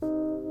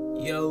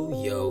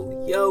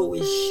Yo,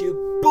 it's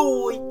your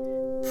boy,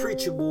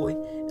 Preacher Boy,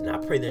 and I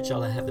pray that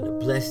y'all are having a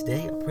blessed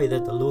day. I pray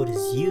that the Lord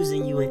is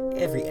using you in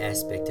every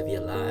aspect of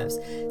your lives.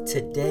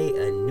 Today,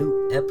 a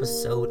new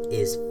episode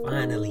is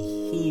finally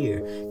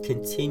here,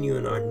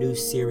 continuing our new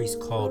series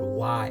called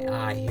Why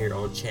I here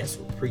on Chats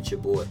with Preacher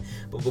Boy.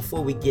 But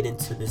before we get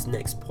into this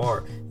next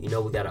part, we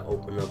got to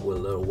open up with a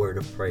little word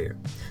of prayer.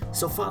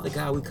 So, Father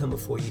God, we come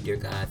before you, dear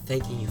God,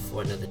 thanking you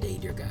for another day,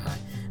 dear God.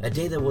 A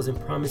day that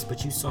wasn't promised,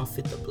 but you saw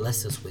fit to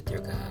bless us with, dear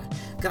God.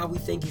 God, we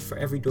thank you for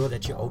every door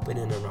that you're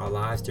opening in our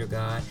lives, dear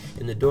God,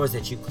 and the doors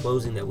that you're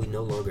closing that we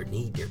no longer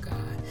need, dear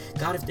God.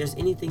 God, if there's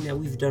anything that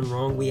we've done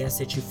wrong, we ask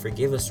that you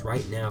forgive us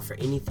right now for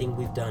anything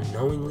we've done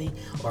knowingly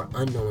or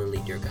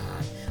unknowingly, dear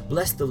God.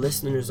 Bless the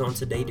listeners on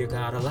today, dear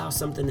God. Allow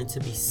something to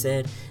be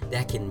said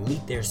that can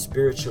meet their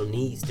spiritual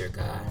needs, dear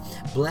God.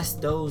 Bless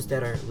those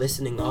that are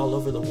listening all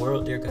over the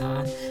world, dear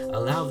God.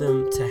 Allow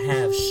them to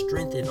have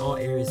strength in all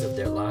areas of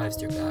their lives,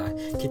 dear God.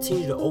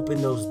 Continue to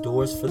open those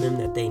doors for them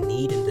that they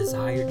need and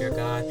desire, dear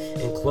God,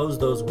 and close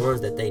those ones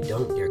that they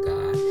don't, dear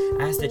God.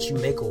 I ask that you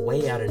make a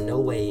way out of no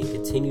way and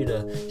continue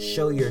to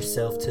show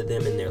yourself to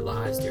them in their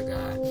lives, dear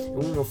God. And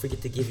we won't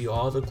forget to give you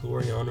all the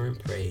glory, honor,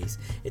 and praise.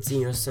 It's in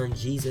your Son,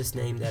 Jesus'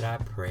 name that I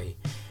pray.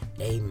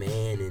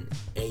 Amen and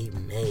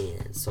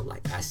amen. So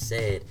like I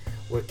said,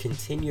 we're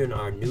continuing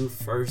our new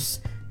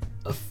first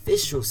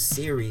official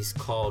series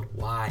called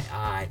Why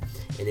I,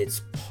 and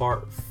it's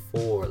part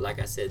 4. Like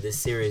I said, this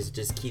series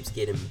just keeps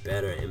getting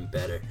better and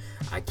better.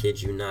 I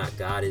kid you not,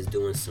 God is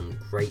doing some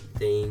great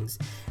things,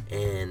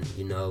 and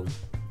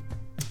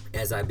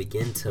as I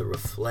begin to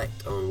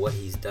reflect on what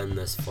he's done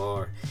thus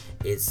far,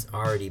 it's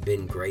already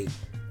been great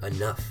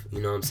enough.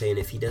 You know what I'm saying?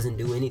 If he doesn't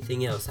do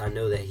anything else, I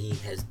know that he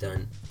has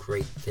done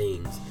great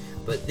things.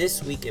 But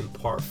this week in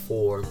part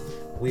 4,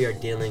 we are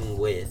dealing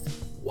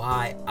with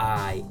why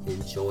I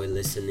enjoy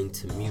listening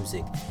to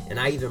music. And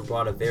I even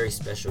brought a very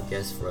special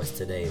guest for us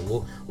today, and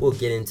we'll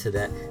get into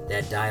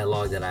that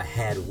dialogue that I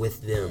had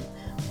with them.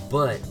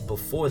 But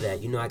before that,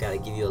 I got to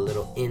give you a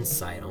little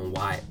insight on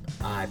why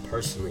I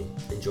personally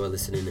enjoy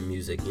listening to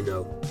music. I'm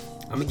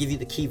going to give you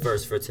the key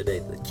verse for today.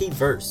 The key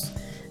verse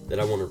that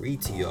I want to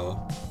read to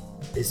y'all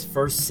is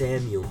 1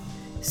 Samuel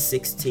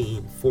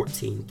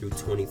 16:14 through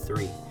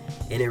 23.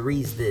 And it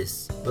reads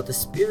this: But the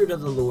Spirit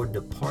of the Lord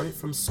departed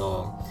from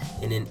Saul,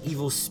 and an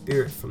evil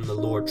spirit from the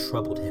Lord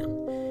troubled him.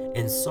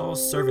 And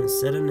Saul's servant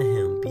said unto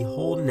him,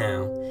 Behold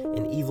now,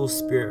 an evil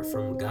spirit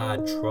from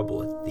God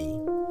troubleth thee.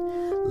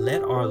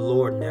 Let our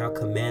Lord now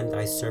command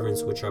thy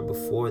servants which are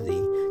before thee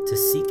to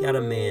seek out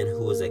a man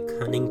who is a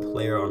cunning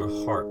player on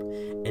a harp.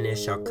 And it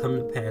shall come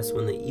to pass,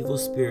 when the evil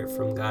spirit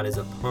from God is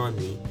upon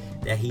thee,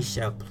 that he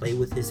shall play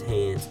with his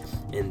hands,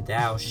 and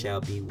thou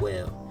shalt be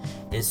well.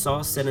 And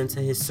Saul said unto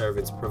his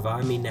servants,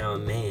 Provide me now a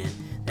man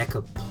that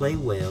could play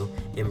well,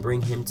 and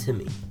bring him to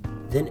me.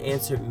 Then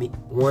answered me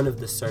one of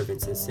the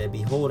servants and said,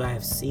 Behold, I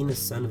have seen a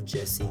son of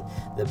Jesse,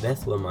 the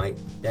Bethlehemite,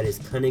 that is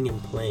cunning in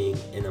playing,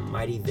 and a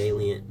mighty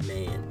valiant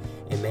man,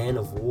 a man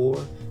of war,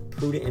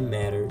 prudent in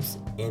matters,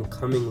 and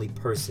comely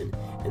person,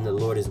 and the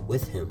Lord is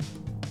with him.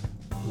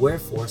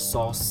 Wherefore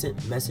Saul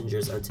sent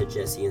messengers unto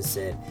Jesse and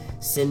said,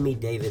 Send me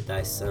David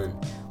thy son,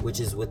 which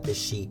is with the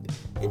sheep.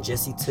 And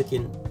Jesse took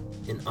an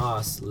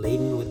ox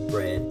laden with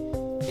bread,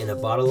 and a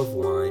bottle of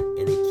wine,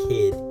 and a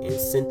kid, and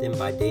sent them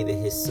by David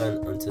his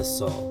son unto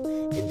Saul.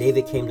 And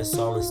David came to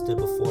Saul and stood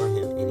before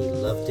him, and he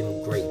loved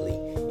him greatly,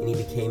 and he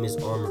became his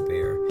armor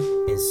bearer.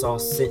 And Saul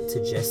sent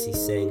to Jesse,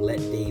 saying, Let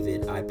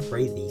David, I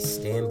pray thee,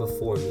 stand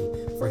before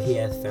me, for he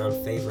hath found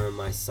favor in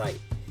my sight.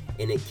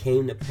 And it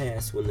came to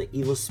pass, when the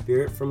evil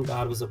spirit from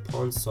God was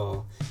upon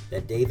Saul,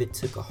 that David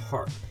took a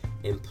harp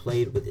and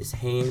played with his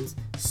hands.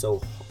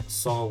 So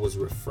Saul was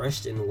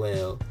refreshed and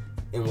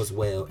was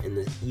well, and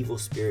the evil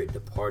spirit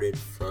departed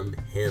from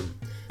him.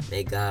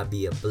 May God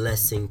be a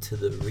blessing to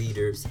the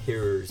readers,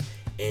 hearers,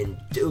 and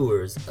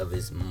doers of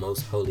his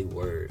most holy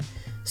word.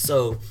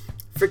 So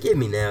forgive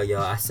me now,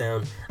 y'all.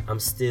 I'm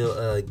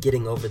still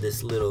getting over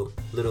this little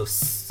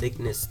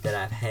sickness that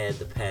I've had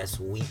the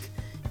past week.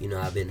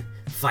 I've been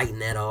fighting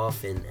that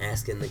off and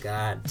asking the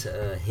God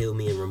to heal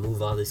me and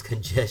remove all this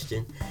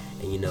congestion.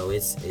 And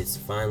it's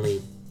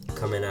finally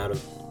coming out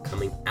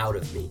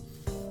of me.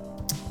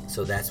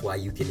 So that's why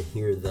you can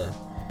hear the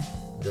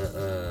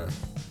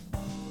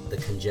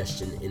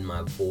congestion in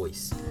my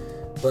voice.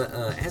 But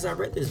as I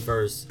read this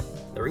verse,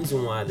 the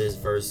reason why this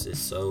verse is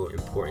so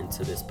important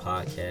to this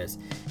podcast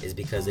is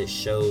because it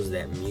shows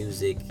that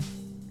music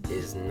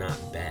is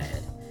not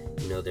bad.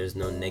 There's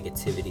no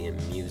negativity in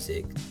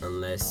music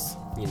unless,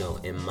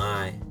 in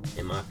my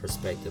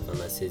perspective,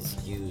 unless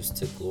it's used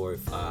to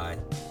glorify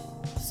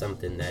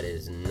something that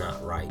is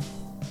not right.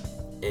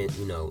 And,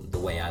 the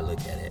way I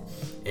look at it.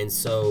 And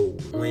so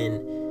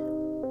when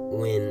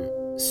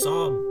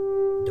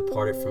Saul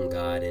departed from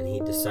God and he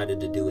decided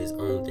to do his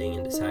own thing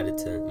and decided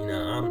to,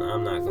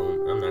 I'm not going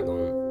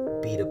to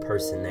be the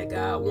person that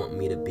God want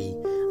me to be.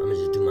 I'm going to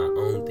just do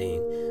my own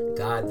thing.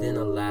 God then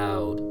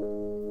allowed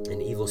an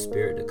evil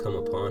spirit to come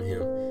upon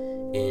him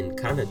and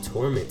kind of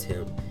torment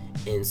him.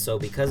 And so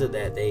because of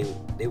that,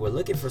 they were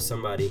looking for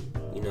somebody,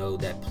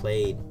 that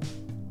played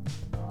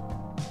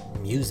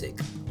music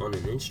on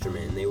an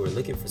instrument, and they were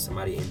looking for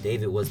somebody, and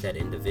David was that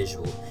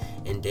individual.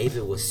 And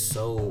David was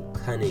so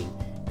cunning.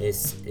 It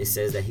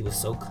says that he was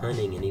so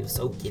cunning, and he was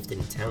so gifted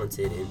and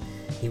talented, and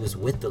he was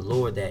with the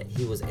Lord, that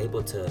he was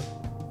able to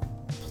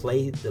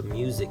play the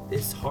music,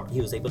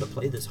 he was able to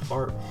play this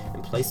harp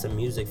and play some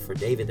music for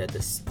David, that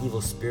this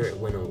evil spirit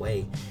went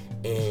away.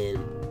 And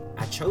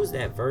I chose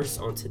that verse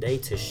on today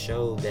to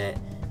show that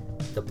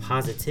the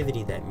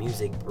positivity that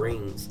music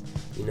brings,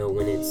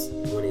 when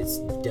it's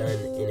done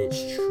in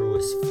its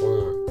truest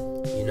form.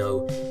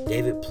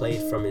 David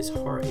played from his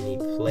heart, and he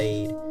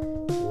played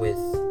with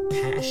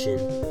passion,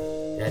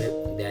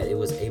 that it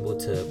was able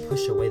to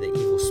push away the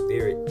evil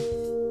spirit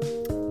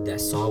that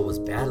Saul was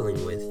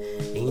battling with.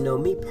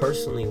 And me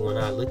personally, when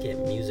I look at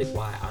music,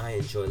 why I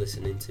enjoy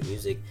listening to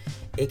music,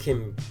 it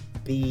can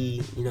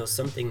be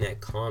something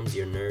that calms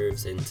your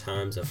nerves in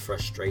times of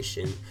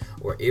frustration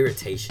or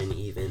irritation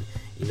even.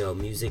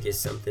 Music is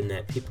something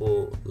that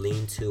people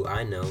lean to.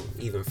 I know,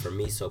 even for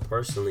me, so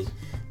personally,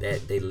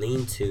 that they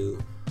lean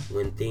to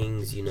when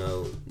things,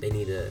 they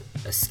need a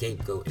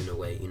scapegoat in a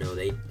way.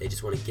 They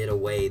just want to get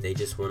away. They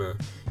just want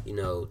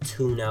to,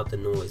 tune out the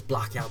noise,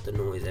 block out the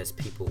noise, as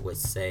people would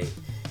say.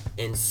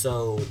 And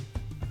so,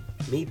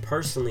 me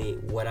personally,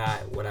 what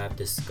I've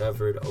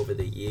discovered over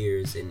the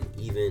years, and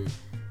even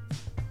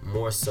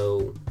more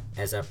so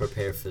as I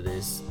prepare for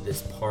this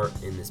part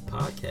in this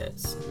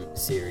podcast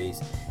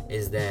series,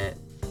 is that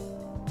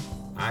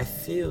I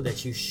feel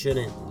that you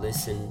shouldn't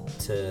listen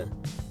to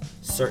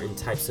certain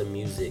types of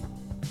music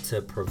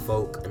to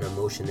provoke an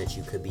emotion that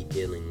you could be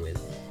dealing with.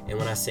 And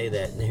when I say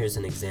that, here's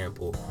an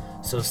example.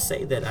 So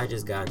say that I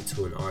just got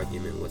into an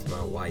argument with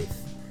my wife,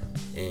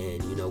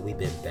 and we've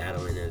been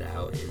battling it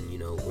out, and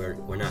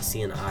we're not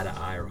seeing eye to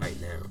eye right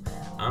now.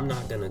 I'm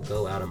not gonna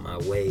go out of my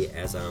way,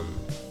 as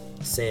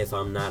say if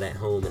I'm not at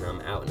home and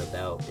I'm out and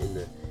about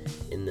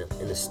in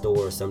the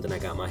store or something, I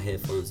got my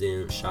headphones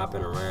in,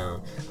 shopping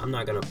around, I'm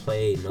not gonna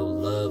play no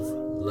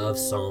love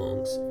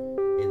songs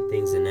and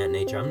things in that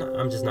nature.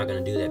 I'm just not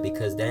gonna do that,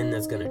 because then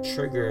that's gonna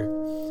trigger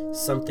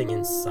something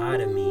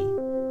inside of me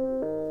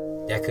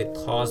that could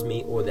cause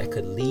me, or that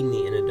could lead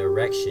me in a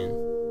direction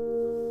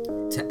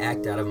to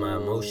act out of my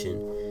emotion,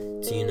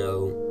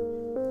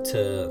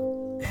 to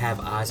have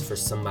eyes for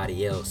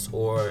somebody else.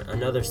 Or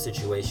another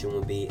situation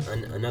would be,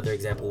 another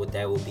example with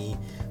that would be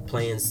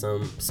playing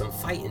some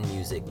fighting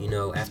music,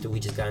 after we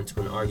just got into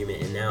an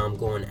argument, and now I'm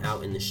going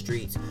out in the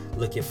streets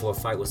looking for a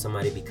fight with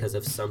somebody because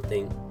of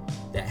something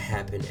that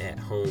happened at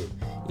home.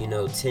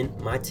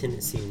 My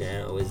tendency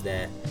now is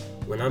that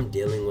when I'm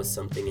dealing with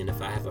something, and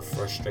if I have a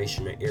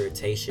frustration or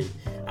irritation,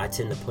 I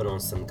tend to put on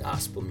some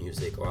gospel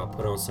music, or I'll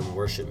put on some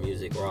worship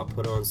music, or I'll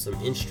put on some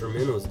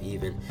instrumentals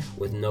even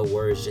with no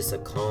words, just a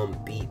calm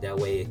beat. That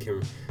way it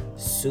can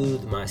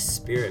soothe my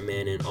spirit,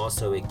 man, and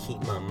also it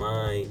keep my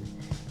mind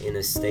in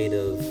a state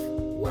of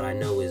what I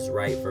know is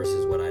right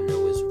versus what I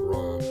know is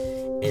wrong.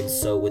 And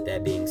so with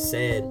that being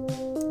said,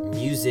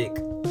 music,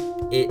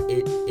 it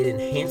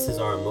enhances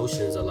our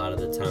emotions a lot of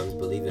the times,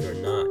 believe it or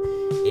not.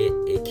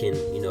 It can,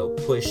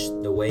 push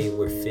the way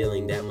we're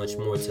feeling that much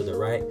more to the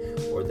right,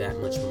 or that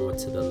much more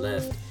to the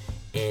left.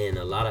 And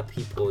a lot of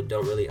people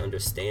don't really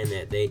understand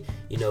that. They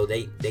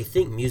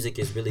think music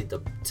is really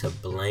to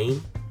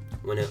blame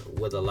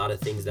with a lot of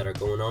things that are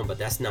going on, but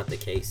that's not the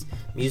case.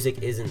 Music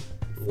isn't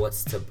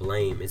what's to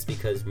blame. It's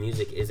because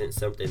music isn't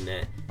something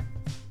that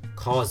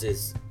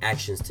causes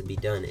actions to be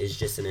done. It's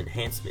just an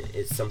enhancement.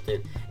 It's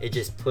something, it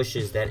just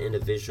pushes that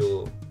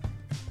individual's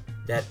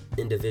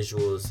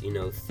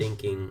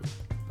thinking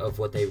of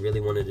what they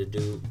really wanted to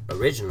do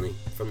originally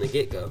from the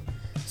get-go.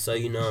 So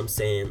what I'm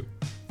saying,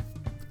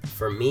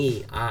 for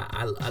me,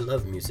 I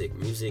love music.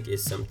 Music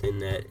is something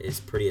that is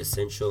pretty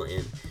essential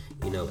in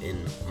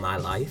my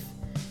life.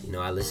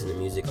 I listen to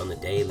music on the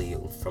daily,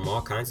 from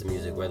all kinds of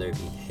music, whether it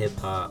be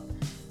hip-hop,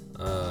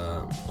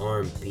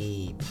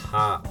 R&B,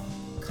 pop,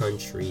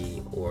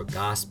 country, or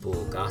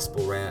gospel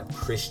rap,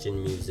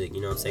 Christian music,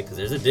 what I'm saying? Because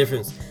there's a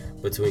difference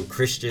between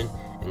Christian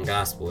and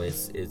gospel.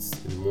 It's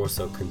more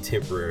so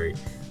contemporary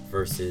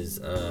versus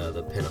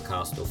the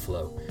Pentecostal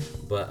flow.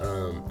 But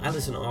I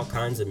listen to all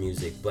kinds of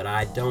music, but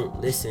I don't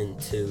listen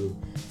to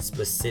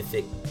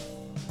specific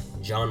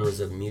genres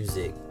of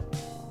music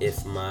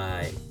if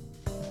my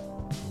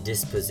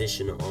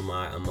disposition or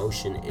my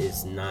emotion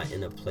is not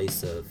in a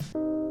place of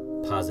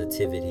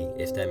positivity,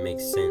 if that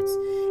makes sense.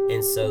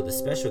 And so the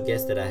special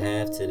guest that I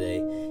have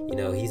today,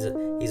 he's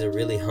a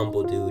really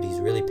humble dude. He's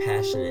really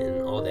passionate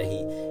in all that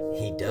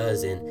he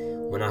does. And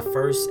when I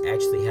first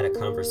actually had a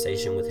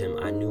conversation with him,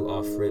 I knew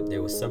off rip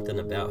there was something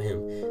about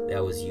him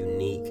that was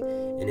unique.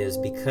 And it was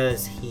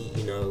because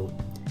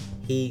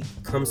he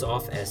comes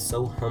off as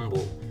so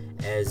humble,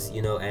 as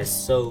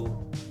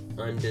so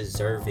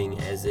undeserving,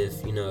 as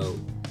if,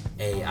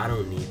 hey, I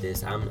don't need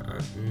this. I don't,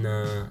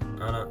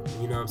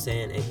 what I'm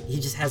saying? And he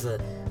just has a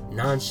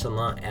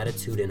nonchalant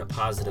attitude in a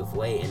positive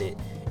way, and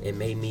it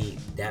made me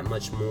that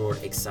much more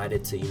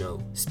excited to,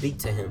 speak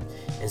to him.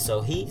 And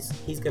so he's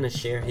gonna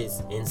share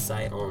his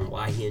insight on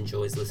why he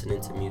enjoys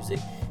listening to music,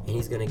 and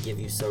he's gonna give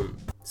you some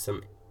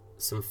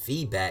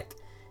feedback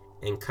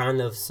and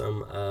kind of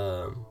some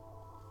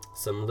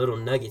little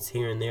nuggets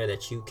here and there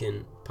that you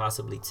can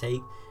possibly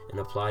take and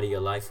apply to your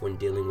life when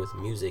dealing with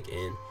music.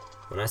 And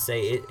when I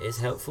say it's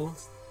helpful,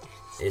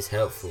 it's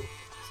helpful.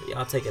 So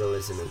y'all take it a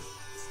listen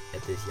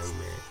at this young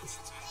man.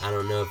 I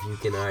don't know if you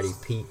can already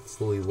peep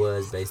who he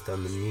was based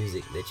on the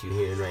music that you're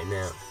hearing right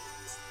now,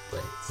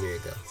 but here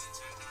it goes.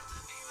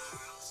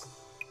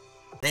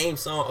 Same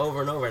song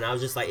over and over, and I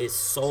was just like, it's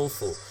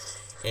soulful.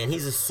 And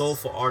he's a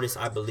soulful artist.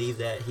 I believe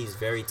that he's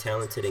very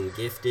talented and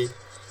gifted.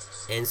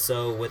 And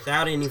so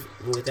without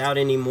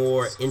any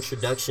more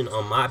introduction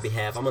on my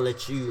behalf, I'm gonna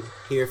let you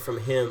hear from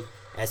him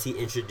as he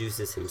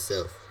introduces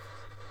himself.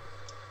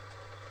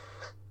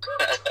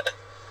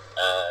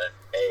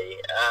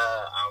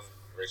 I'm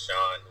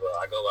Rashawn. Well,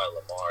 I go by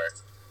Lamar.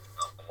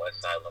 I'm from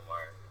Westside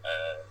Lamar.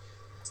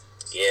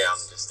 I'm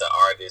just an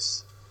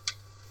artist.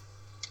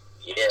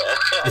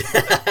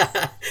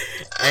 Yeah.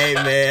 Hey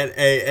man,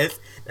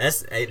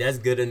 that's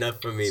good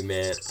enough for me,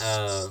 man.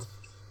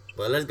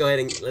 But let's go ahead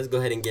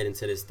and get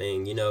into this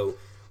thing.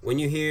 When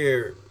you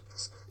hear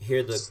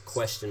the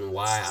question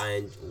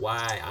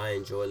why I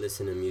enjoy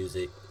listening to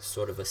music,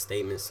 sort of a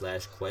statement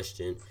 /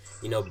 question.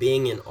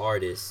 Being an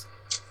artist,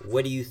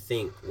 what do you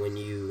think when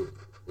you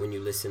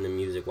listen to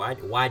music?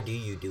 Why do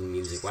you do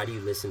music? Why do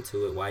you listen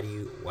to it? Why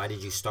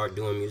did you start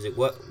doing music?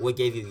 What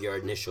gave you your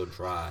initial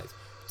drive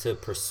to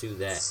pursue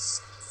that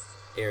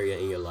area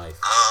in your life?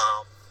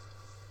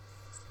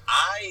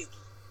 I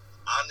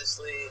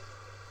honestly,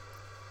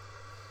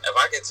 if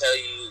I could tell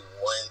you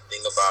one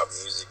thing about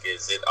music,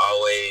 is it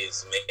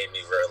always made me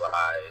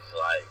realize,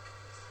 like,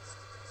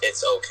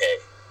 it's okay.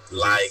 Mm-hmm.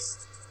 Like,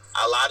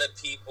 a lot of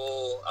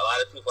people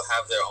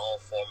have their own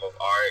form of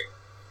art,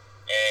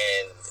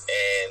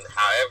 and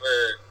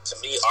however, to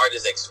me, art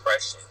is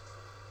expression.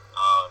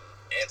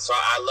 And so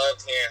I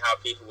loved hearing how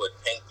people would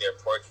paint their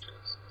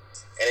portraits,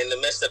 and in the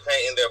midst of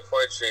painting their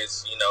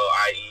portraits,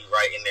 i.e.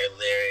 writing their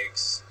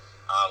lyrics,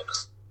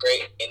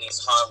 creating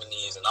these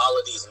harmonies and all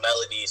of these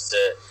melodies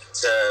to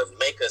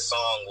make a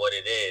song what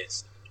it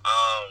is.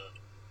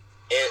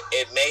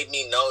 It made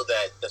me know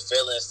that the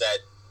feelings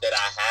that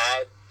I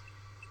had,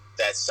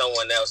 that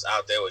someone else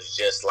out there was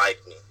just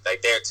like me.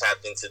 Like, they're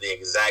tapped into the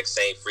exact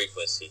same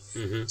frequency.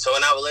 Mm-hmm. So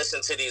when I would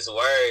listen to these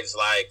words,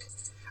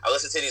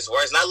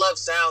 and I love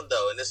sound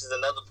though, and this is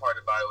another part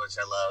about it which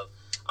I love,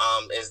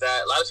 is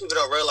that a lot of people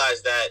don't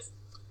realize that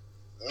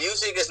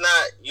music is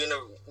not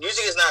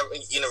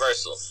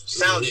universal.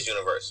 Sound is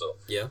universal.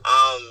 Yeah.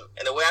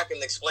 And the way I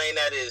can explain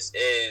that is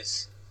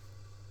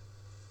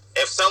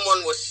if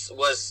someone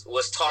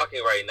was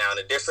talking right now in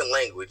a different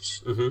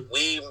language,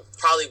 we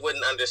probably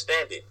wouldn't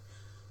understand it.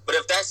 But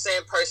if that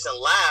same person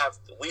laughed,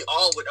 we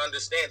all would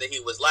understand that he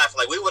was laughing.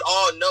 Like, we would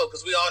all know,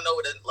 because we all know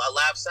what a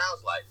laugh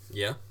sounds like.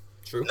 Yeah,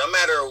 true. No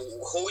matter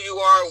who you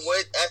are,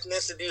 what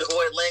ethnicity,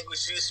 what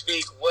language you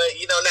speak, what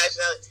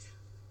nationality.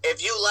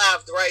 If you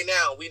laughed right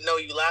now, we know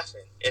you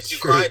laughing. If you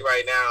cried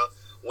right now,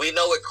 we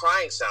know what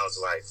crying sounds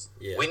like.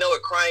 Yeah. We know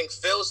what crying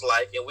feels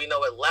like, and we know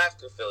what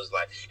laughter feels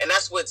like. And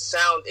that's what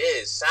sound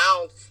is.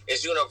 Sound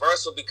is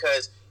universal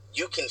because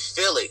you can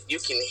feel it, you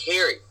can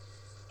hear it.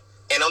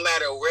 And no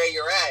matter where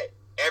you're at,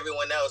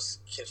 everyone else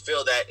can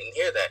feel that and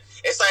hear that.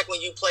 It's like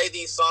when you play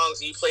these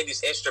songs and you play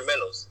these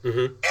instrumentals,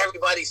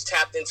 everybody's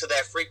tapped into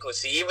that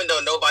frequency. Even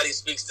though nobody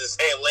speaks the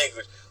same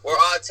language, we're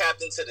all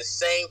tapped into the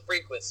same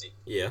frequency.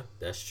 Yeah,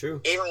 that's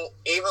true. Even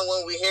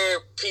when we hear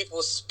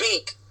people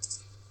speak,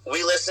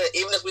 we listen,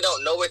 even if we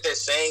don't know what they're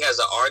saying as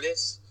an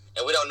artist,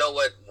 and we don't know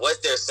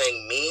what they're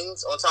saying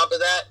means on top of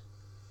that,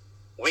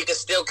 we can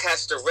still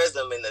catch the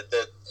rhythm and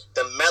the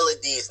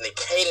melodies and the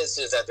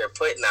cadences that they're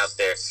putting out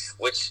there,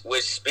 which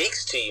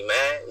speaks to you,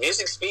 man.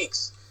 Music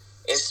speaks.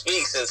 It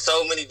speaks in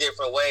so many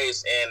different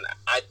ways, and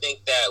I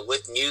think that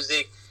with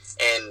music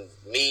and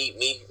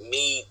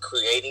me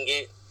creating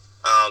it,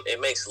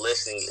 it makes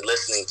listening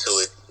to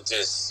it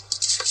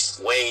just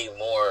way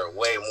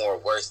more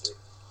worth it.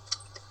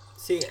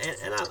 See,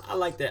 and I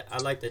like that. I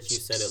like that you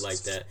said it like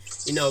that.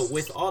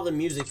 With all the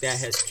music that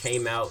has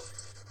came out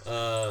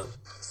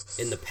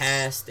in the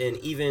past, and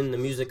even the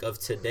music of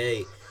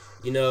today,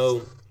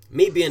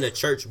 me being a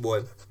church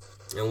boy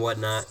and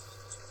whatnot,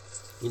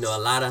 a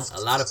lot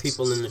of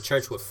people in the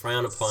church would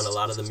frown upon a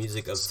lot of the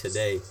music of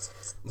today.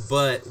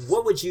 But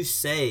what would you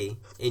say,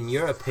 in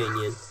your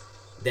opinion,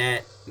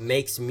 that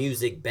makes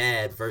music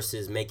bad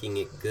versus making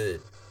it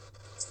good?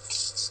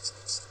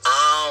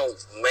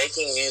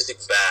 Making music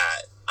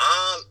bad.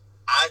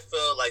 I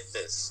feel like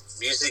this: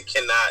 music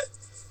cannot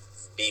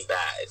be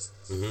bad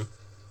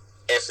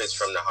if it's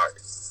from the heart.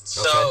 Okay.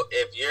 So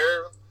if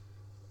you're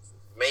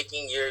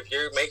making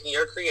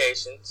your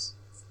creations,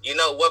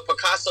 what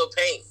Picasso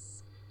paint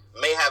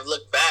may have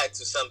looked bad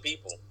to some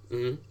people,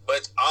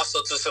 but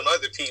also to some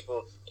other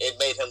people, it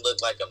made him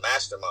look like a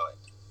mastermind.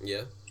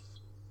 Yeah.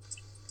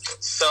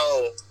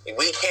 So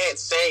we can't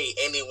say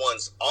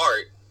anyone's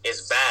art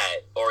is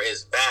bad or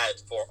is bad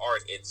for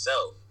art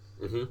itself.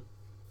 Mm-hmm.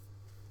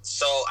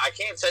 So I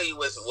can't tell you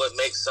what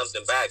makes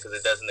something bad because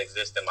it doesn't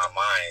exist in my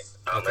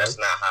mind. Okay. That's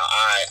not how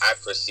I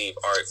perceive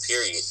art,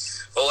 period.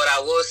 But what I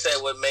will say,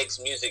 what makes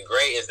music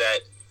great is that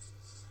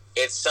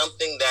it's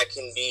something that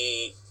can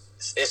be,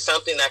 it's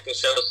something that can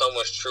show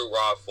someone's true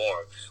raw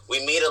form.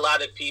 We meet a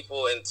lot of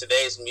people in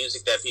today's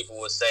music that people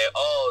would say,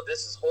 oh, this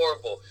is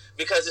horrible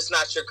because it's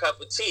not your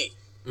cup of tea.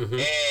 Mm-hmm.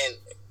 And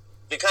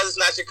because it's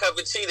not your cup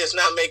of tea, does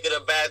not make it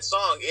a bad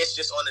song. It's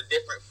just on a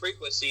different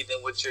frequency than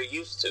what you're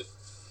used to.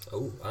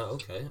 Oh,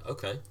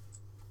 okay.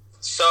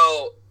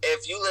 So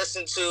if you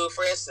listen to,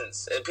 for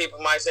instance, and people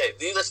might say,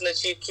 do you listen to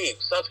Chief Keef?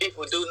 Some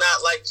people do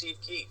not like Chief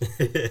Keef.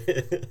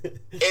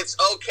 It's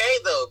okay,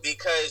 though,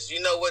 because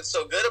you know what's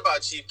so good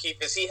about Chief Keef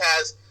is he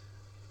has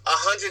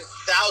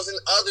 100,000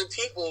 other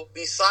people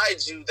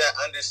besides you that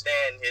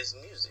understand his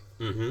music.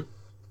 Mm-hmm.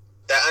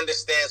 That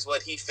understands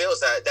what he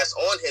feels, that's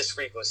on his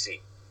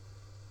frequency.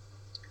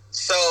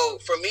 So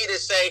for me to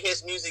say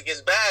his music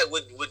is bad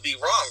would be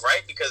wrong,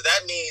 right? Because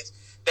that means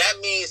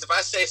if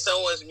I say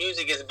someone's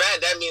music is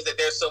bad, that means that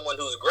there's someone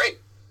who's great.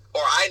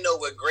 Or I know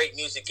what great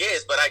music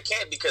is, but I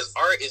can't because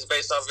art is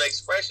based off of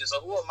expression.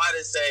 So who am I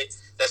to say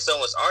that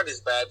someone's art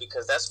is bad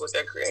because that's what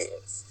they're creating?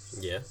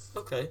 Yeah,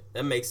 okay.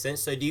 That makes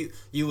sense. So do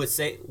you would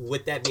say,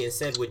 with that being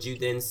said, would you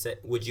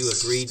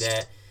agree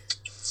that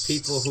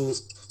people who,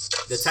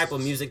 the type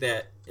of music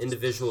that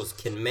individuals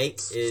can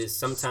make is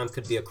sometimes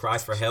could be a cry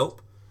for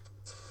help?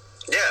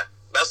 Yeah.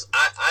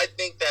 I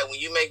think that when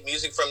you make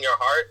music from your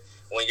heart,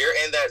 when you're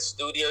in that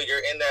studio,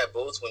 you're in that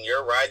booth, when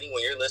you're writing,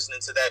 when you're listening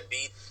to that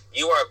beat,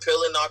 you are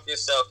peeling off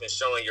yourself and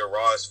showing your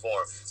rawest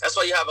form. That's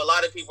why you have a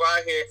lot of people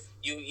out here,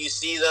 you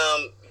see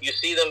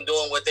them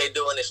doing what they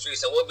do in the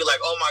streets, and we'll be like,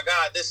 oh my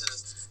God,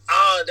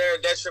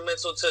 they're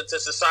detrimental to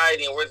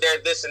society, and we're there,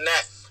 this and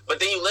that. But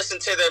then you listen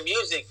to their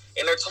music,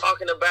 and they're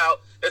talking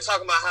about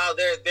how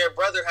their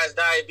brother has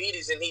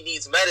diabetes and he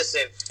needs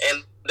medicine,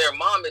 and their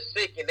mom is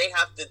sick, and they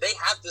have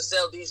to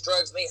sell these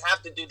drugs, and they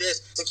have to do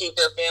this to keep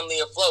their family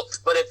afloat.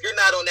 But if you're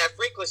not on that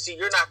frequency,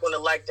 you're not going to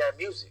like that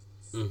music.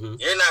 Mm-hmm.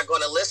 You're not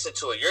going to listen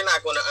to it. You're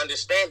not going to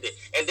understand it.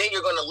 And then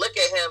you're going to look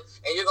at him,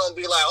 and you're going to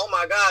be like, oh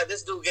my God,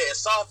 this dude getting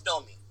soft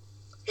on me.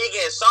 He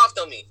getting soft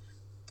on me.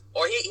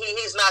 Or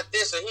he's not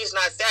this or he's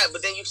not that.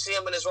 But then you see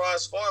him in his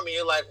rawest form, and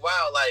you're like,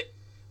 wow,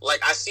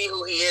 like I see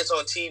who he is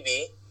on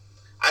TV.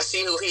 I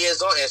see who he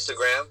is on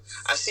Instagram.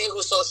 I see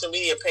who social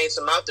media paints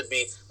him out to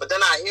be. But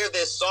then I hear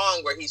this song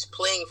where he's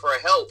pleading for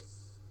help.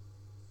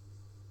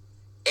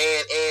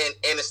 And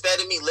instead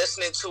of me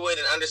listening to it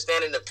and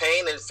understanding the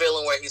pain and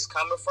feeling where he's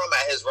coming from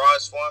at his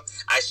rawest form,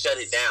 I shut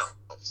it down.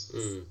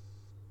 Mm.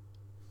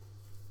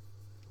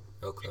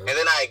 Okay. And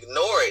then I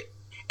ignore it.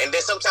 And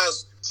then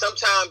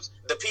sometimes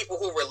the people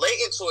who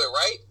relate into it,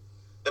 right?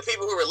 The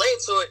people who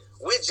relate to it,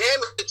 we jam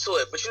into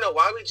it. But you know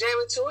why we jam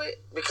into it?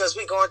 Because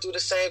we going through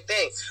the same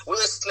thing. We're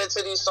listening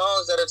to these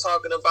songs that are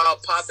talking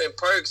about popping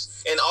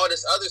perks and all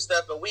this other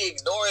stuff, and we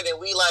ignore it, and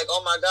we like,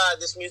 oh my God,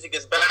 this music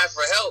is bad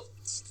for health,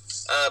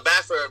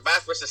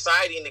 bad for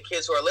society and the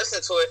kids who are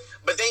listening to it.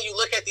 But then you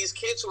look at these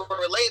kids who are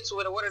related to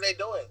it, and what are they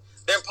doing?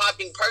 They're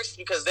popping perks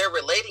because they're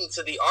relating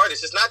to the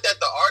artist. It's not that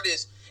the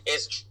artist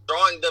is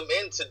drawing them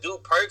in to do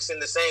perks and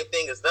the same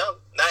thing as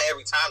them. Not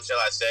every time, shall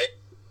I say.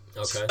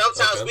 Okay.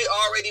 Sometimes we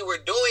already were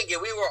doing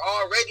it. We were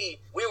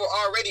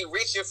already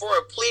reaching for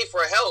a plea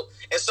for help.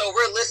 And so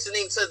we're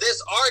listening to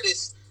this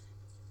artist,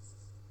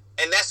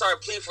 and that's our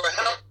plea for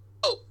help.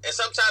 And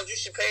sometimes you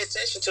should pay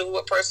attention to who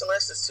a person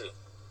listens to.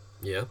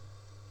 Yeah.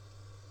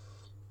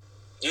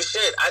 You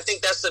should. I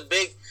think that's a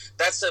big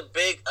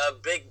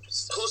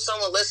who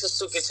someone listens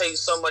to can tell you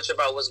so much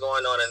about what's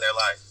going on in their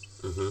life.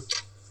 Mm-hmm.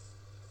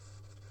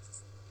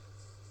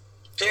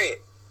 Period.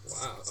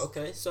 Wow.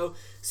 Okay. So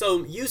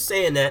you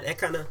saying that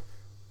kind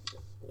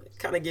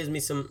of gives me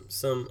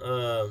some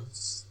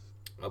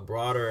a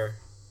broader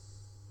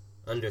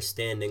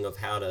understanding of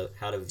how to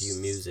view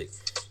music.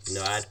 You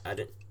know, I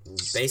didn't,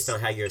 based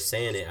on how you're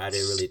saying it, I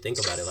didn't really think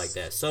about it like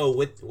that. So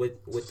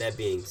with that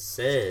being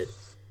said,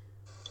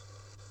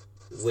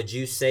 would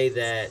you say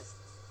that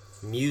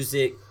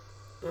music?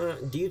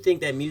 Do you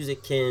think that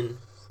music can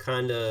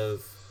kind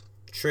of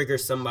trigger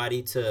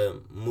somebody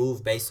to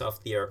move based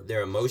off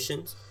their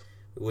emotions?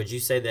 Would you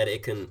say that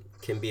it can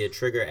be a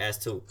trigger as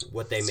to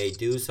what they may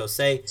do? So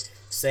say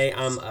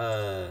I'm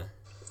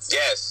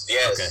Yes.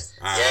 Okay.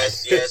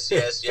 Yes.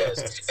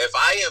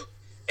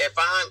 If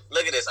I'm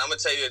look at this, I'm gonna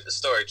tell you a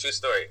story, true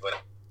story. When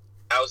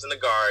I was in the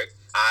Guard,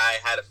 I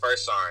had a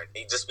first sergeant.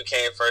 He just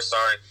became first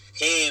sergeant.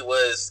 He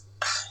was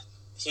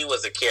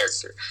a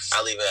character.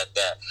 I'll leave it at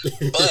that.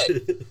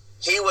 But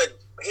he would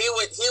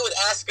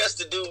ask us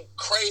to do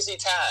crazy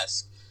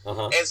tasks.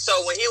 Uh-huh. And so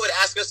when he would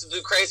ask us to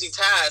do crazy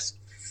tasks,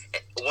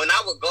 when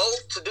I would go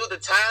to do the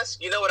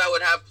task, you know what I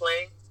would have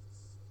playing?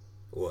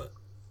 What?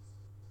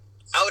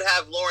 I would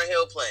have Lauryn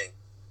Hill playing.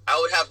 I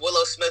would have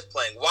Willow Smith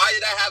playing. Why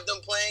did I have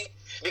them playing?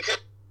 Because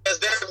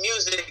their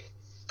music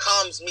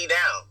calms me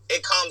down.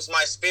 It calms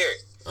my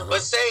spirit. Uh-huh.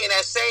 But say in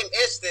that same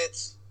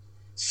instance,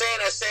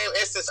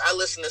 I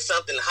listen to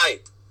something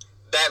hype.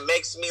 that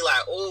makes me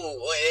like, ooh,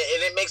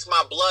 and it makes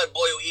my blood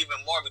boil even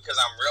more because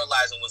I'm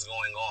realizing what's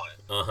going on.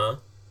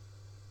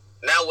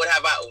 Now what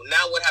have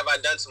I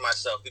done to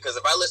myself? Because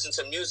if I listen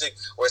to music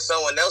where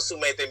someone else who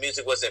made their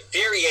music was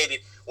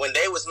infuriated when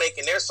they was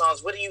making their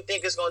songs, what do you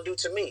think it's gonna do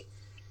to me?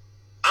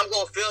 I'm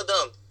gonna feel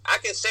dumb. I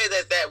can say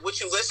that what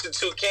you listen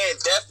to can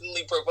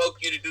definitely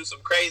provoke you to do some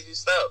crazy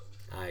stuff.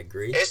 I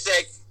agree. It's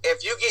like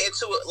if you get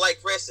into it,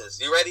 like for instance,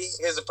 you ready?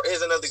 Here's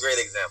another great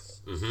example.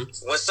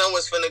 When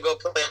someone's finna go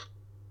play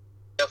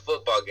a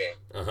football game.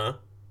 Never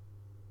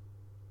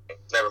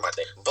mind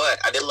that. But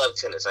I did love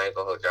tennis. I ain't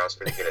gonna hold you. I was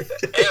pretty good at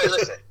that. Anyway,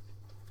 listen.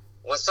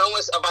 When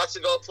someone's about to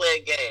go play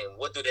a game,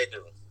 what do they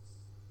do?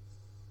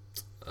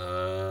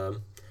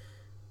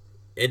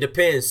 It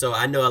depends. So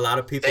I know a lot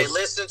of people. They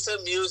listen to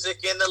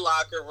music in the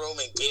locker room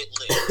and get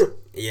lit.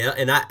 Yeah,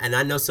 and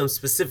I know some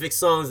specific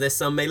songs that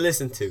some may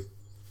listen to.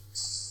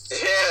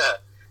 Yeah,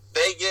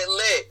 they get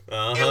lit.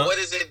 And what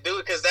does it do?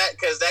 Because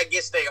that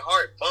gets their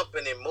heart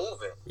bumping and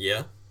moving.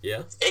 Yeah.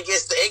 It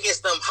gets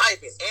them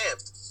hyped and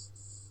amped.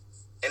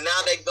 And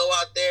now they go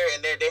out there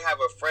and they have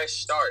a fresh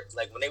start.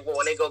 Like when they go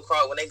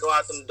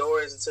out them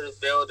doors into the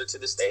field or to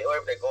the state,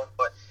 wherever they're going,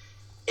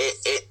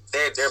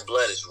 their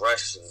blood is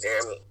rushing.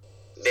 Their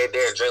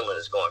adrenaline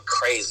is going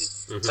crazy.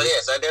 So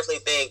yes, I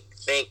definitely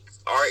think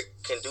art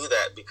can do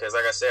that because,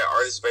 like I said,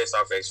 art is based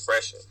off of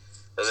expression.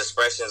 Those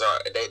expressions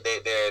are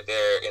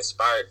they're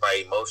inspired by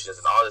emotions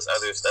and all this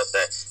other stuff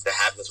that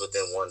happens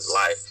within one's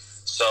life.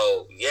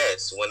 So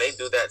yes, when they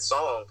do that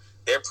song,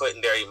 they're putting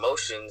their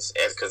emotions,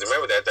 because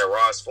remember that their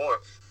rawest form,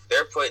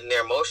 they're putting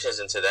their emotions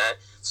into that.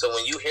 So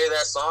when you hear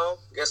that song,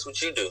 guess what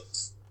you do?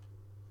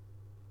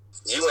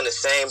 You in the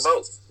same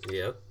boat.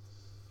 Yep.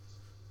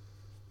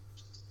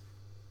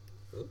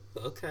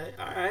 Okay,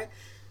 all right.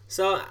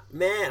 So,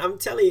 man, I'm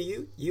telling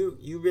you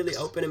really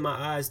opening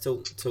my eyes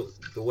to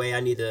the way I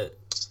need to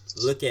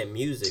look at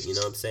music. You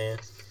know what I'm saying?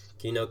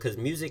 You know, because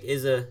music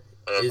is a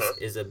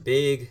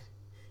big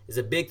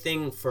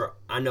thing for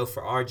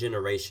our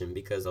generation,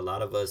 because a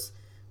lot of us,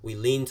 we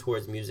lean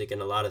towards music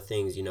in a lot of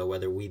things, you know,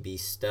 whether we be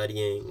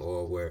studying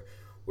or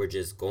we're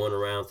just going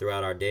around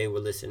throughout our day, we're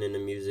listening to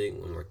music.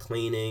 When we're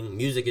cleaning,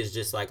 music is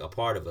just like a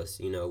part of us,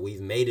 you know,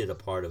 we've made it a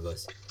part of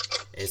us.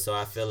 And so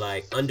I feel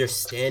like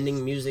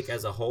understanding music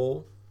as a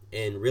whole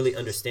and really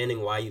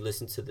understanding why you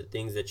listen to the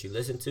things that you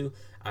listen to,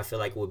 I feel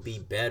like would be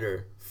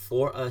better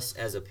for us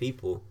as a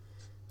people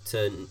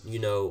to, you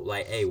know,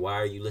 like, hey, why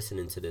are you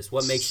listening to this?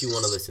 What makes you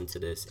want to listen to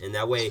this? And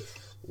that way,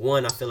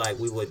 one, I feel like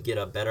we would get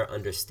a better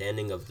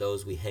understanding of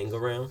those we hang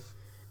around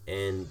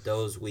and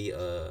those we,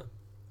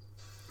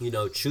 you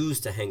know, choose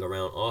to hang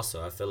around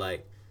also. I feel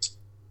like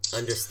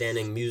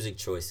understanding music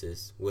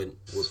choices would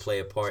play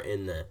a part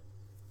in that.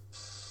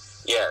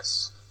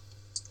 Yes.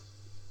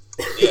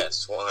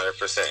 Yes,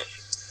 100%.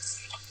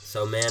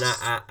 So, man,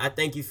 I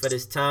thank you for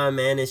this time,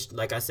 man. It's,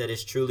 like I said,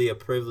 it's truly a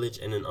privilege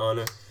and an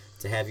honor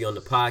to have you on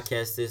the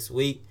podcast this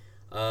week.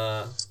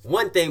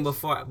 One thing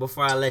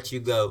before I let you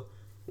go,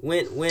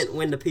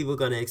 when the people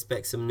gonna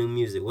expect some new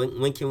music?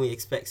 When can we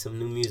expect some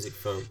new music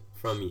from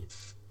you?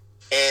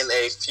 In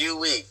a few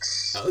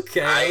weeks.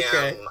 Okay.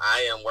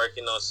 I am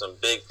working on some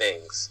big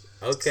things.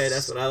 Okay,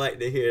 that's what I like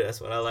to hear.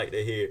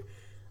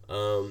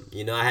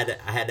 You know, I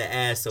had to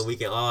ask so we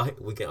can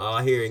all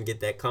hear and get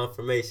that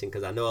confirmation,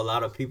 because I know a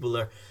lot of people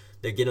they're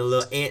getting a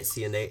little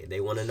antsy and they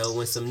want to know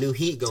when some new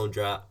heat gonna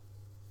drop.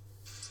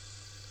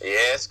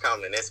 Yeah, it's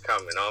coming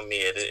on me.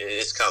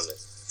 It's coming.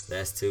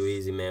 That's too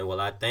easy, man. Well,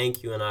 I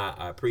thank you and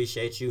I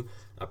appreciate you.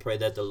 I pray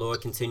that the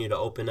Lord continue to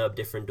open up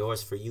different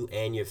doors for you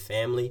and your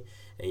family,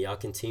 and y'all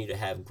continue to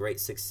have great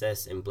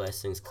success and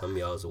blessings come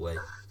y'all's way.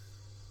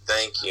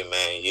 Thank you,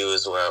 man. You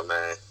as well,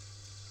 man.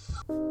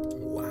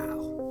 Wow.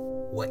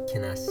 What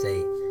can I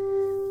say?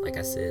 Like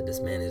I said, this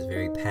man is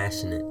very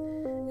passionate,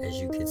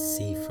 as you could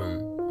see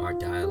from our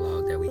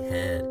dialogue that we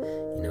had.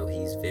 You know,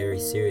 he's very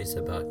serious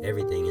about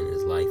everything in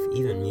his life,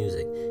 even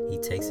music. He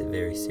takes it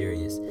very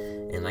serious.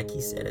 And like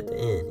he said at the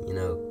end, you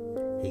know,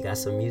 he got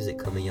some music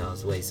coming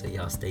y'all's way, so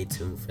y'all stay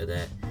tuned for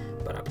that.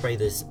 But I pray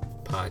this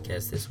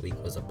podcast this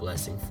week was a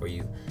blessing for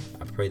you.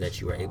 I pray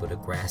that you were able to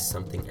grasp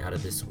something out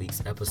of this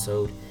week's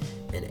episode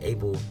and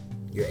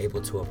you're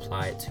able to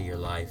apply it to your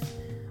life.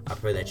 I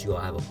pray that you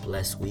all have a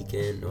blessed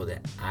weekend. Know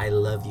that I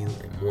love you,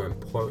 and more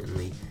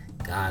importantly,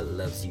 God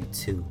loves you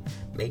too.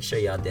 Make sure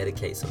y'all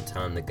dedicate some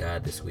time to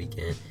God this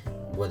weekend,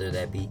 whether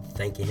that be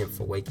thanking Him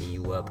for waking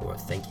you up or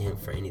thanking Him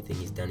for anything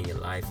He's done in your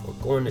life or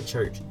going to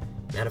church.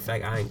 Matter of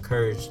fact, I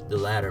encourage the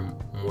latter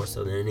more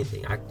so than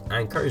anything. I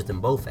encourage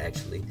them both,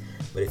 actually.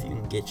 But if you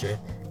can get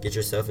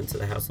yourself into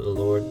the house of the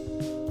Lord,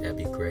 that'd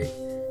be great.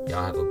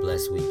 Y'all have a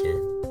blessed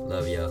weekend.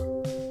 Love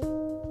y'all.